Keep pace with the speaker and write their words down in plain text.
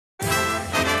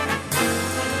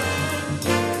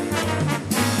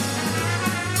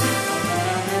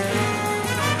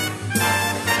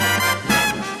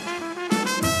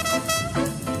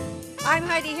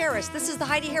Harris. This is the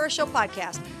Heidi Harris Show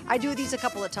podcast. I do these a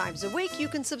couple of times a week. You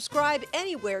can subscribe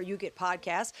anywhere you get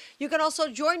podcasts. You can also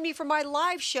join me for my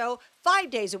live show 5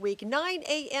 days a week, 9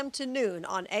 a.m. to noon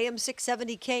on AM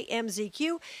 670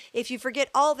 KMZQ. If you forget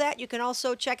all that, you can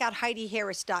also check out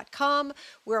HeidiHarris.com,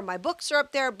 where my books are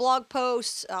up there, blog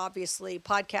posts, obviously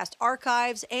podcast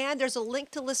archives, and there's a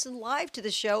link to listen live to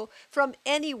the show from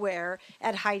anywhere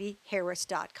at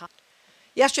HeidiHarris.com.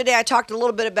 Yesterday, I talked a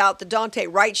little bit about the Daunte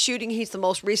Wright shooting. He's the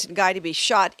most recent guy to be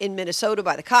shot in Minnesota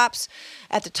by the cops.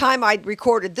 At the time I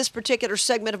recorded this particular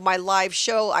segment of my live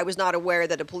show, I was not aware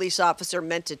that a police officer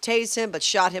meant to tase him, but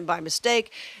shot him by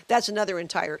mistake. That's another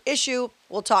entire issue.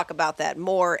 We'll talk about that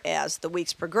more as the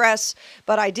weeks progress.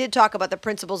 But I did talk about the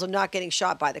principles of not getting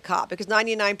shot by the cop, because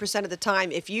 99% of the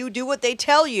time, if you do what they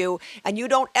tell you and you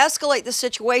don't escalate the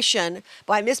situation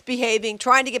by misbehaving,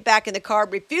 trying to get back in the car,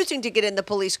 refusing to get in the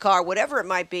police car, whatever it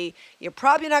might be, you're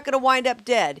probably not going to wind up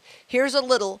dead. Here's a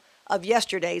little of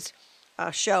yesterday's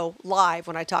show live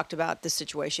when I talked about this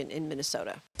situation in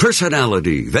Minnesota.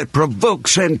 Personality that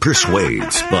provokes and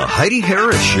persuades. The Heidi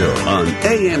Harris Show on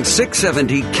AM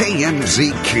 670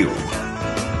 KMZQ.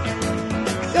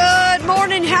 Good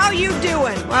morning. How you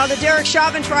doing? Well, the Derek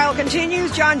Chauvin trial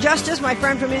continues. John Justice, my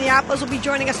friend from Minneapolis, will be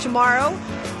joining us tomorrow.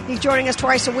 He's joining us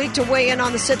twice a week to weigh in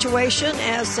on the situation,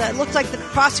 as it looks like the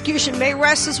prosecution may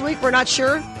rest this week. We're not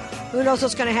sure. Who knows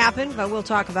what's going to happen, but we'll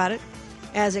talk about it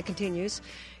as it continues.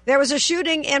 There was a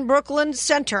shooting in Brooklyn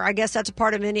Center. I guess that's a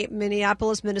part of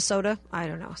Minneapolis, Minnesota. I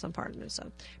don't know, some part of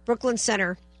Minnesota. Brooklyn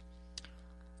Center.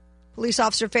 Police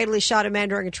officer fatally shot a man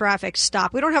during a traffic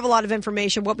stop. We don't have a lot of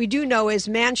information. What we do know is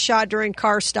man shot during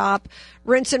car stop,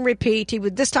 rinse and repeat.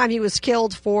 This time he was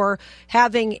killed for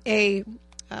having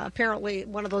apparently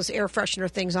one of those air freshener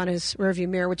things on his rearview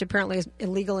mirror, which apparently is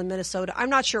illegal in Minnesota. I'm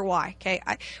not sure why. Okay,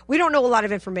 we don't know a lot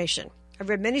of information. I've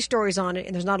read many stories on it,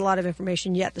 and there's not a lot of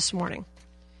information yet this morning.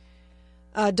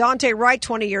 Daunte Wright,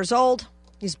 20 years old.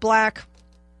 He's black.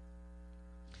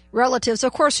 Relatives,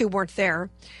 of course, who weren't there.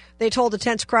 They told a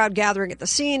tense crowd gathering at the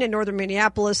scene in northern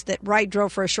Minneapolis that Wright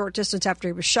drove for a short distance after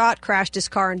he was shot, crashed his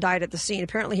car, and died at the scene.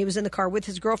 Apparently, he was in the car with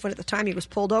his girlfriend at the time he was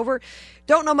pulled over.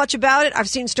 Don't know much about it. I've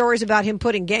seen stories about him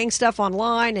putting gang stuff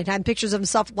online and had pictures of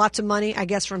himself, lots of money, I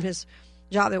guess, from his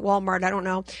job at Walmart. I don't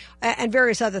know. And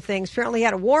various other things. Apparently, he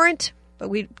had a warrant, but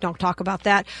we don't talk about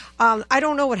that. I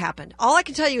don't know what happened. All I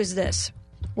can tell you is this.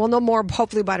 We'll know more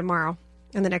hopefully by tomorrow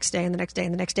and the next day and the next day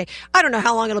and the next day. I don't know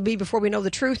how long it'll be before we know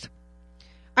the truth.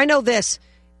 I know this.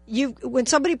 When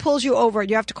somebody pulls you over,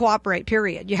 you have to cooperate,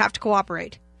 period. You have to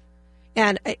cooperate.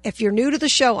 And if you're new to the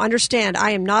show, understand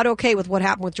I am not okay with what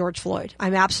happened with George Floyd.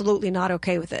 I'm absolutely not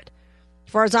okay with it.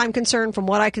 As far as I'm concerned, from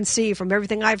what I can see, from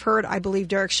everything I've heard, I believe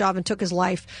Derek Chauvin took his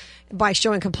life by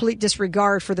showing complete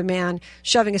disregard for the man,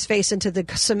 shoving his face into the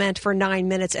cement for 9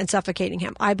 minutes and suffocating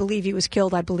him. I believe he was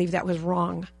killed. I believe that was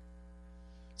wrong.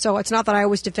 So it's not that I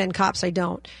always defend cops. I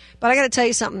don't. But I got to tell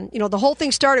you something. You know, the whole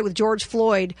thing started with George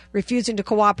Floyd refusing to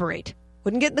cooperate.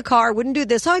 Wouldn't get in the car. Wouldn't do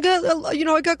this. I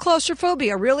got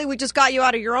claustrophobia. Really? We just got you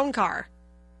out of your own car.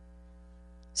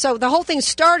 So the whole thing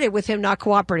started with him not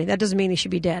cooperating. That doesn't mean he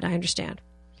should be dead. I understand.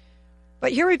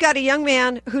 But here we've got a young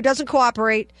man who doesn't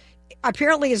cooperate.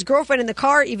 Apparently his girlfriend in the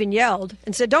car even yelled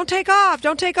and said, don't take off,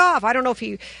 don't take off. I don't know if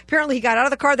apparently he got out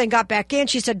of the car, then got back in.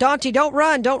 She said, Daunte, don't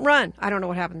run, don't run. I don't know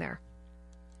what happened there.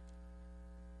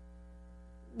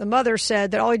 The mother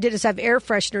said that all he did is have air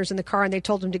fresheners in the car and they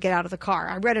told him to get out of the car.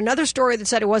 I read another story that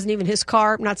said it wasn't even his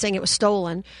car. I'm not saying it was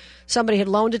stolen. Somebody had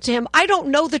loaned it to him. I don't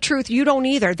know the truth. You don't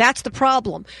either. That's the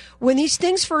problem. When these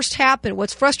things first happen,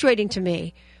 what's frustrating to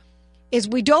me is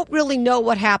we don't really know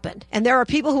what happened. And there are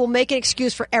people who will make an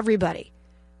excuse for everybody.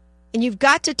 And you've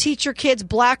got to teach your kids,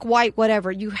 black, white,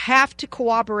 whatever. You have to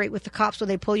cooperate with the cops when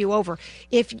they pull you over.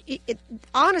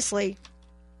 Honestly,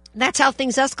 that's how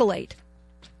things escalate.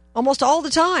 Almost all the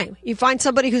time. You find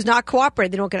somebody who's not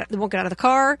cooperating. They won't get out of the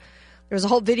car. There was a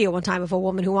whole video one time of a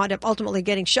woman who wound up ultimately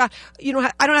getting shot. I don't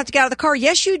have to get out of the car.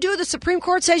 Yes, you do. The Supreme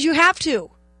Court says you have to.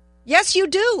 Yes, you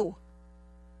do.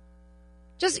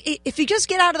 If you just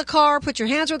get out of the car, put your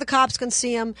hands where the cops can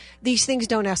see them, these things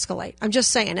don't escalate. I'm just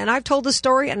saying. And I've told this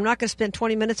story, and I'm not going to spend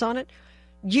 20 minutes on it.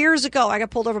 Years ago, I got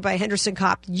pulled over by a Henderson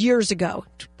cop. Years ago.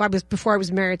 Before I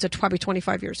was married, so probably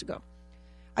 25 years ago.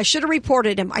 I should have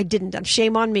reported him. I didn't.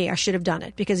 Shame on me. I should have done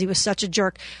it because he was such a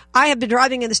jerk. I have been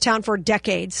driving in this town for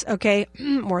decades, okay?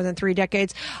 More than 3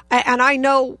 decades. And I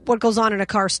know what goes on in a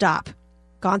car stop.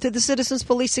 Gone through the Citizens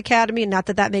Police Academy, and not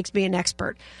that that makes me an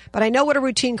expert. But I know what a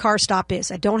routine car stop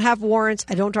is. I don't have warrants.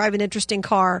 I don't drive an interesting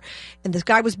car. And this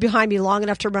guy was behind me long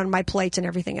enough to run my plates and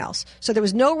everything else. So there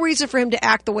was no reason for him to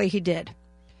act the way he did.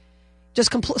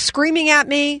 Just screaming at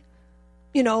me.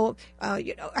 have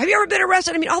you ever been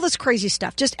arrested? I mean, all this crazy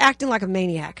stuff, just acting like a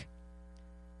maniac.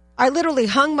 I literally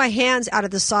hung my hands out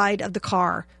of the side of the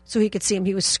car so he could see him.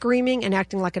 He was screaming and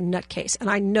acting like a nutcase. And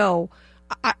I know,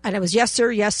 and I was, yes,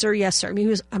 sir, yes, sir, yes, sir. I mean, he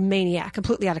was a maniac,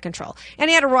 completely out of control. And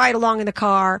he had a ride along in the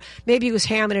car. Maybe he was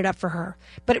hamming it up for her.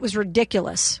 But it was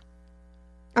ridiculous.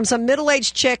 I'm some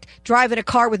middle-aged chick driving a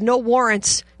car with no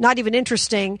warrants, not even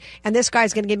interesting, and this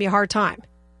guy's going to give me a hard time.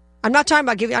 I'm not talking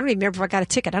about I don't even remember if I got a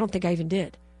ticket. I don't think I even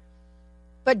did.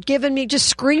 But just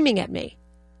screaming at me.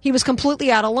 He was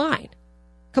completely out of line.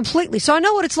 Completely. So I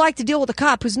know what it's like to deal with a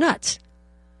cop who's nuts.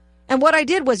 And what I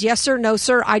did was, yes, sir, no,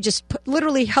 sir. I just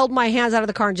literally held my hands out of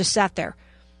the car and just sat there.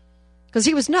 Because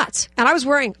he was nuts. And I was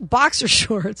wearing boxer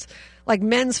shorts, like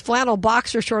men's flannel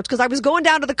boxer shorts, because I was going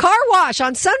down to the car wash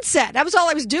on Sunset. That was all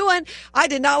I was doing. I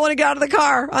did not want to get out of the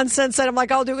car on Sunset. I'm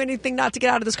like, I'll do anything not to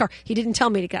get out of this car. He didn't tell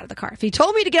me to get out of the car. If he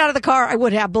told me to get out of the car, I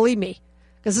would have, believe me.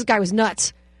 Because this guy was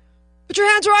nuts. Put your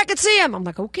hands where I could see him. I'm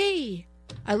like, okay.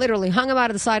 I literally hung him out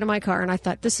of the side of my car, and I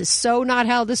thought, this is so not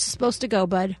how this is supposed to go,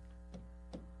 bud.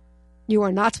 You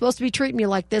are not supposed to be treating me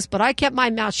like this, but I kept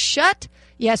my mouth shut.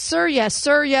 Yes, sir, yes,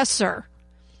 sir, yes, sir.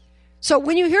 So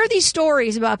when you hear these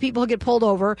stories about people who get pulled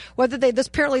over, whether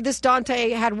apparently this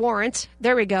Dante had warrants,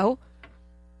 there we go.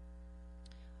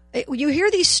 You hear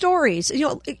these stories,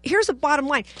 here's the bottom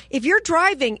line. If you're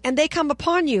driving and they come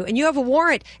upon you and you have a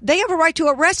warrant, they have a right to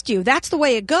arrest you. That's the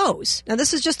way it goes. Now,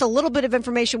 this is just a little bit of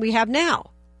information we have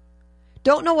now.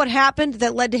 Don't know what happened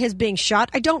that led to his being shot.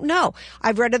 I don't know.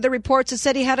 I've read other reports that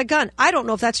said he had a gun. I don't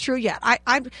know if that's true yet.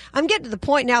 I'm getting to the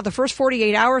point now, the first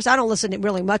 48 hours, I don't listen to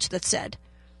really much that's said.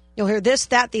 You'll hear this,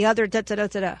 that, the other,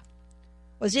 da-da-da-da-da.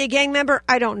 Was he a gang member?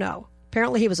 I don't know.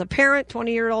 Apparently he was a parent,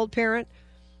 20-year-old parent.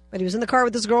 But he was in the car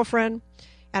with his girlfriend,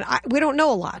 and we don't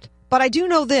know a lot. But I do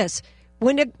know this.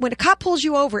 When a cop pulls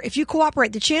you over, if you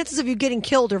cooperate, the chances of you getting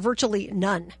killed are virtually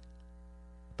none.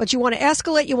 But you want to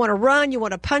escalate, you want to run, you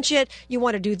want to punch it, you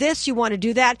want to do this, you want to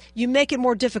do that. You make it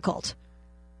more difficult.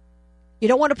 You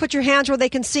don't want to put your hands where they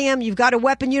can see them. You've got a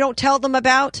weapon you don't tell them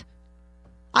about.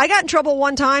 I got in trouble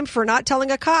one time for not telling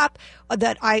a cop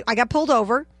that I got pulled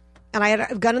over, and I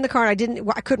had a gun in the car, and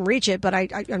I couldn't reach it, but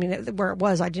I mean, where it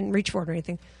was, I didn't reach for it or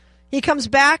anything. He comes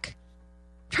back.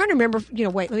 I'm trying to remember,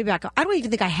 wait, let me back up. I don't even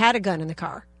think I had a gun in the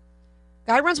car.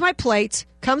 Guy runs my plates,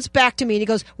 comes back to me, and he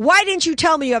goes, why didn't you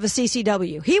tell me you have a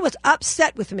CCW? He was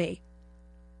upset with me.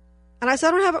 And I said,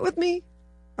 I don't have it with me.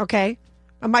 Okay.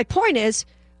 And my point is,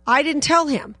 I didn't tell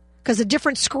him, because a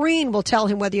different screen will tell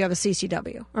him whether you have a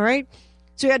CCW. All right?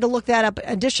 So you had to look that up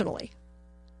additionally.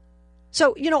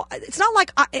 So, it's not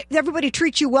like everybody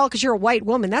treats you well because you're a white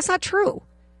woman. That's not true.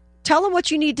 Tell them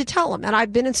what you need to tell them. And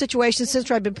I've been in situations since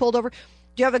I've been pulled over. Do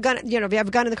you have a gun? If you have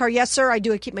a gun in the car? Yes, sir. I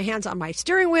do. I keep my hands on my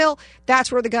steering wheel.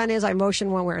 That's where the gun is. I motion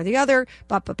one way or the other.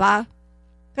 Ba.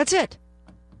 That's it.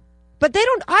 But they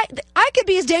don't. I could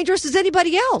be as dangerous as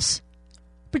anybody else.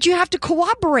 But you have to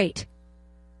cooperate.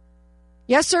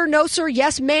 Yes, sir. No, sir.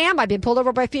 Yes, ma'am. I've been pulled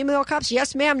over by female cops.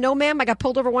 Yes, ma'am. No, ma'am. I got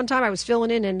pulled over one time. I was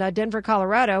filling in Denver,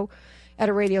 Colorado at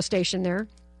a radio station there.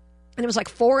 And it was like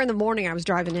 4 a.m. I was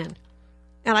driving in.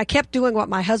 And I kept doing what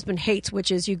my husband hates,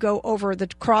 which is you go over the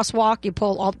crosswalk, you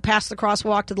pull all past the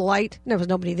crosswalk to the light. There was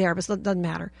nobody there, but it doesn't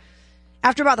matter.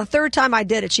 After about the 3rd time I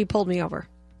did it, she pulled me over.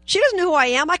 She doesn't know who I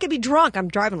am. I could be drunk. I'm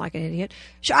driving like an idiot.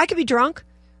 I could be drunk.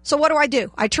 So what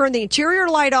do? I turn the interior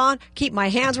light on, keep my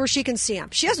hands where she can see them.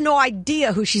 She has no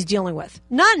idea who she's dealing with.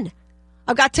 None.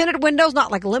 I've got tinted windows,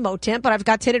 not like limo tint, but I've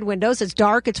got tinted windows. It's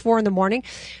dark. It's 4 a.m.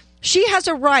 She has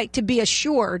a right to be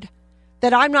assured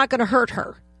that I'm not going to hurt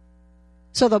her.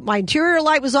 So that my interior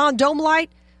light was on, dome light,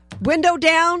 window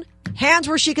down, hands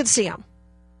where she could see them.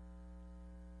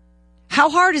 How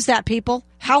hard is that, people?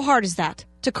 How hard is that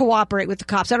to cooperate with the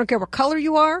cops? I don't care what color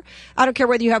you are. I don't care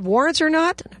whether you have warrants or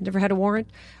not. I've never had a warrant.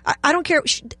 I don't care.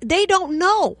 They don't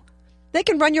know. They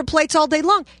can run your plates all day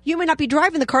long. You may not be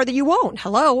driving the car that you own.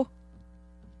 Hello?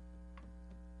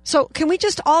 So can we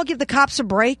just all give the cops a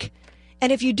break?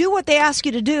 And if you do what they ask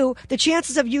you to do, the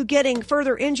chances of you getting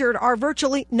further injured are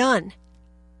virtually none.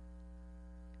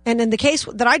 And in the case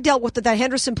that I dealt with that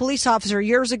Henderson police officer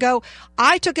years ago,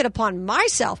 I took it upon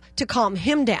myself to calm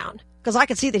him down because I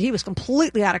could see that he was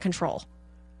completely out of control.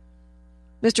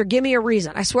 Mr., give me a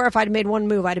reason. I swear if I'd made one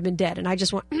move, I'd have been dead. And I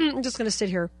just went, I'm just going to sit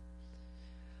here.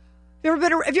 Have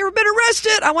you ever been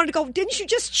arrested? I wanted to go, didn't you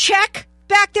just check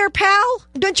back there, pal?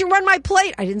 Didn't you run my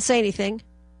plate? I didn't say anything.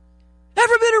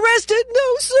 Ever been arrested?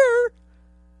 No, sir.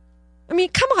 I mean,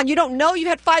 come on, you don't know? You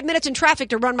had 5 minutes in traffic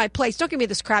to run my place. Don't give me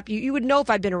this crap. You would know if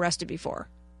I'd been arrested before.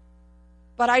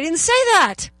 But I didn't say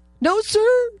that. No,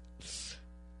 sir.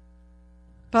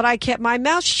 But I kept my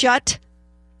mouth shut.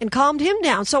 and calmed him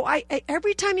down. So I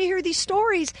every time you hear these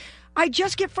stories, I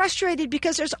just get frustrated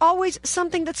because there's always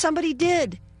something that somebody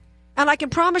did. And I can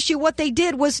promise you what they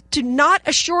did was to not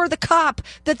assure the cop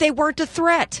that they weren't a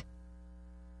threat.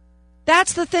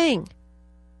 That's the thing.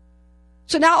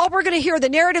 So now all we're going to hear, the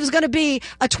narrative is going to be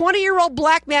a 20-year-old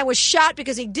black man was shot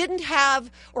because he didn't have,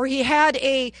 or he had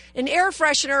an air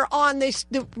freshener on the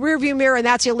rearview mirror, and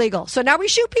that's illegal. So now we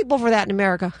shoot people for that in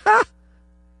America.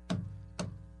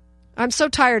 I'm so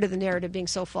tired of the narrative being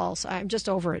so false. I'm just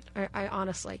over it. I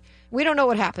honestly. We don't know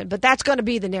what happened, but that's going to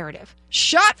be the narrative.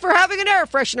 Shot for having an air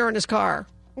freshener in his car.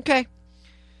 Okay.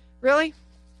 Really?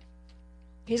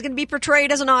 He's going to be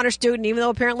portrayed as an honor student, even though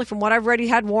apparently from what I've read, he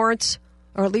had warrants,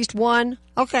 or at least one.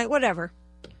 Okay, whatever.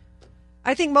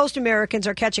 I think most Americans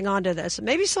are catching on to this.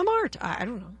 Maybe some aren't. I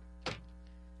don't know.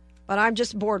 But I'm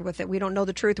just bored with it. We don't know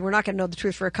the truth. We're not going to know the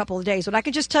truth for a couple of days. But I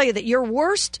can just tell you that your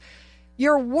worst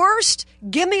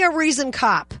give me a reason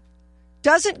cop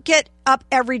doesn't get up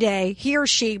every day, he or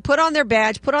she, put on their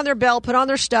badge, put on their belt, put on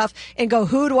their stuff, and go,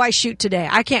 who do I shoot today?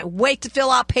 I can't wait to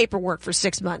fill out paperwork for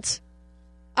 6 months.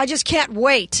 I just can't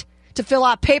wait to fill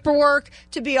out paperwork,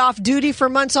 to be off duty for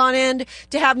months on end,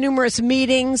 to have numerous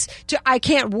meetings. I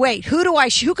can't wait. Who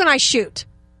can I shoot?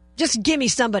 Just give me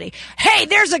somebody. Hey,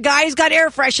 there's a guy who's got air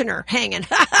freshener hanging.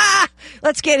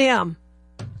 Let's get him.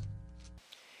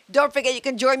 Don't forget, you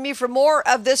can join me for more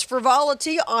of this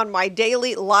frivolity on my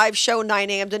daily live show, 9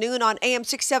 a.m. to noon on AM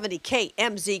 670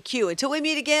 KMZQ. Until we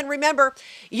meet again, remember,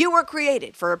 you were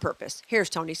created for a purpose. Here's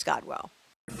Tony Scottwell.